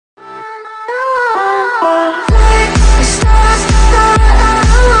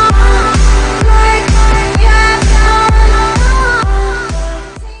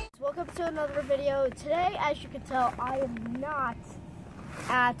can tell, I am not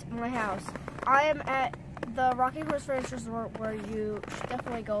at my house. I am at the Rocking Horse Ranch Resort, where you should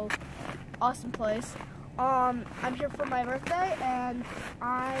definitely go. Awesome place. I'm here for my birthday, and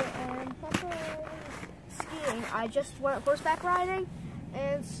I am temporarily skiing. I just went horseback riding,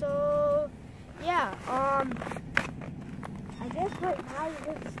 and so yeah. I guess right now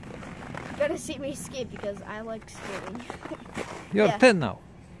you're just gonna see me ski because I like skiing. You're 10 now.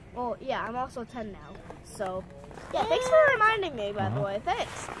 Well, yeah, I'm also 10 now. So, yeah, thanks for reminding me, by the way.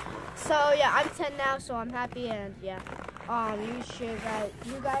 Thanks. So, yeah, I'm 10 now, so I'm happy, and yeah, you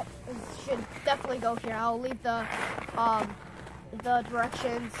guys should definitely go here. I'll leave the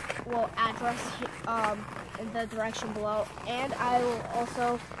directions, address, in the direction below, and I will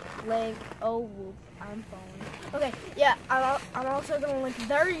also link. Oh, whoop, I'm falling. Okay, yeah, I'm also gonna link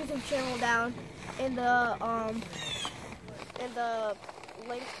their YouTube channel down in the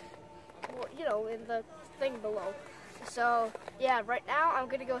link, you know, in the thing below. So yeah, right now I'm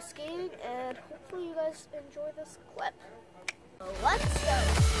gonna go skiing, and hopefully you guys enjoy this clip. So let's go.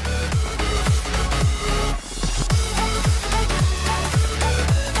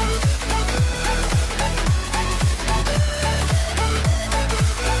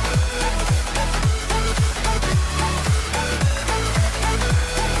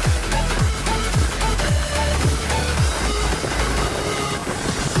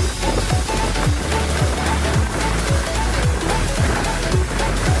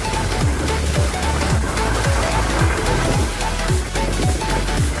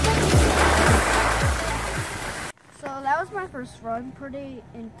 My first run, pretty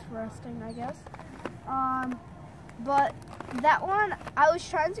interesting, I guess. But that one, I was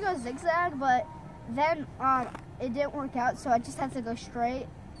trying to go zigzag, but then it didn't work out, so I just had to go straight,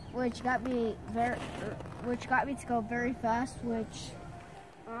 which got me to go very fast, which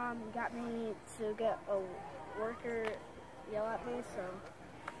got me to get a worker yell at me, so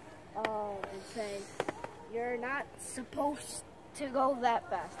and say you're not supposed to go that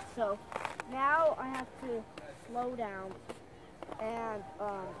fast. So now I have to slow down and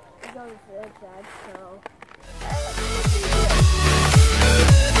go zigzag, so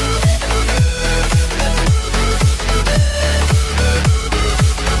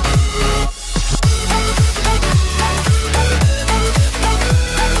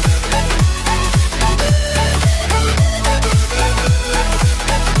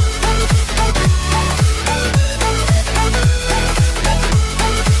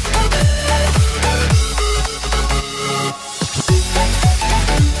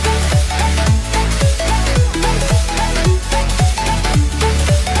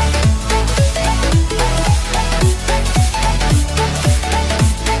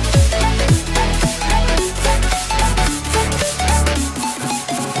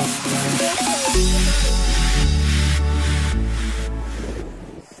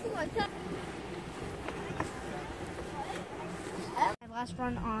last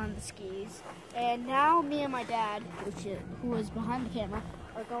run on the skis, and now me and my dad, who is behind the camera,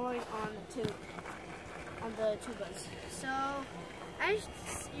 are going on the tubas. So as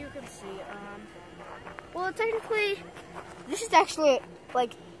you can see, well, technically this is actually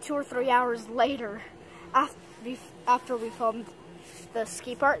like 2 or 3 hours later after we filmed the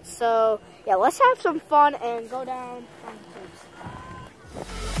ski part. So yeah, let's have some fun and go down on the tubes.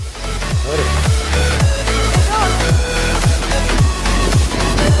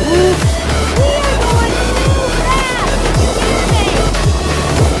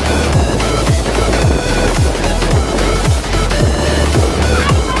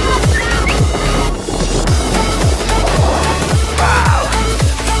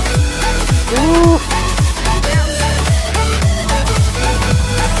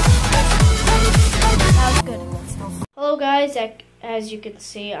 Hello guys, as you can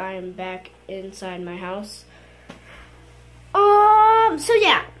see, I am back inside my house. So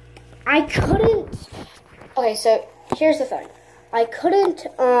yeah, I couldn't, okay, so here's the thing. I couldn't,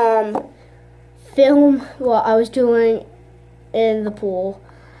 film what I was doing in the pool.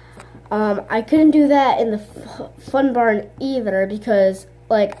 I couldn't do that in the fun barn either because,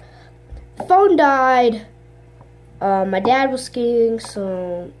 like, the phone died, my dad was skiing,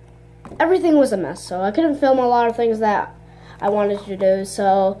 so everything was a mess, so I couldn't film a lot of things that I wanted to do.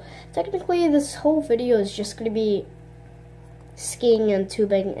 So technically this whole video is just going to be skiing and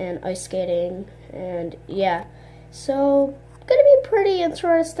tubing and ice skating, and yeah, so gonna be pretty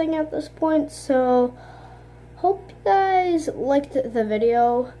interesting at this point. So hope you guys liked the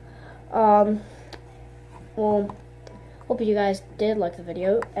video. Well, hope you guys did like the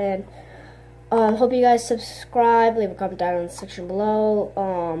video, and hope you guys subscribe, leave a comment down in the section below,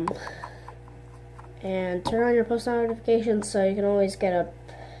 and turn on your post notifications so you can always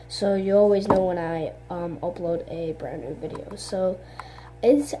so you always know when I upload a brand new video. So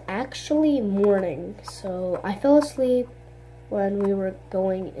it's actually morning, so I fell asleep when we were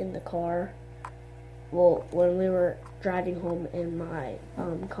going in the car. Well, when we were driving home in my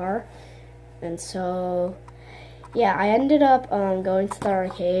car, and so yeah, I ended up going to the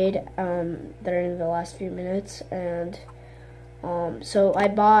arcade during the last few minutes, and so I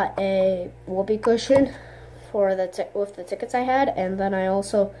bought a whoopee cushion for with the tickets I had, and then I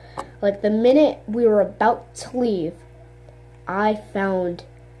also, like, the minute we were about to leave, I found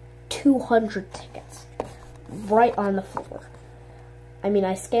 200 tickets right on the floor. I mean,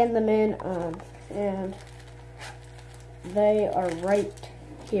 I scanned them in, and they are right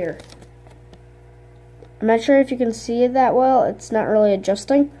here. I'm not sure if you can see it that well. It's not really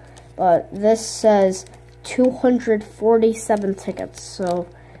adjusting, but this says 247 tickets, so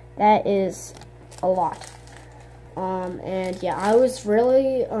that is a lot. And yeah, I was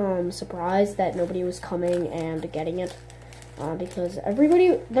really surprised that nobody was coming and getting it, because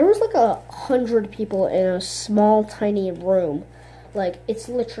there was like 100 people in a small tiny room. Like, it's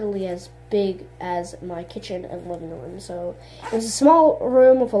literally as big as my kitchen and living room. So it was a small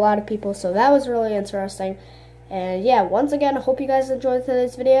room with a lot of people, so that was really interesting. And yeah, once again, I hope you guys enjoyed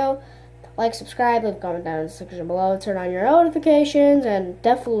today's video. Like, subscribe, leave a comment down in the section below, turn on your notifications, and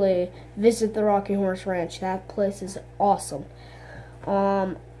definitely visit the Rocking Horse Ranch. That place is awesome.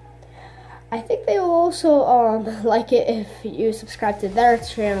 I think they will also like it if you subscribe to their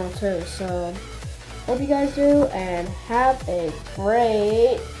channel too. So hope you guys do, and have a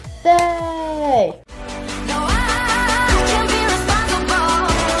great day.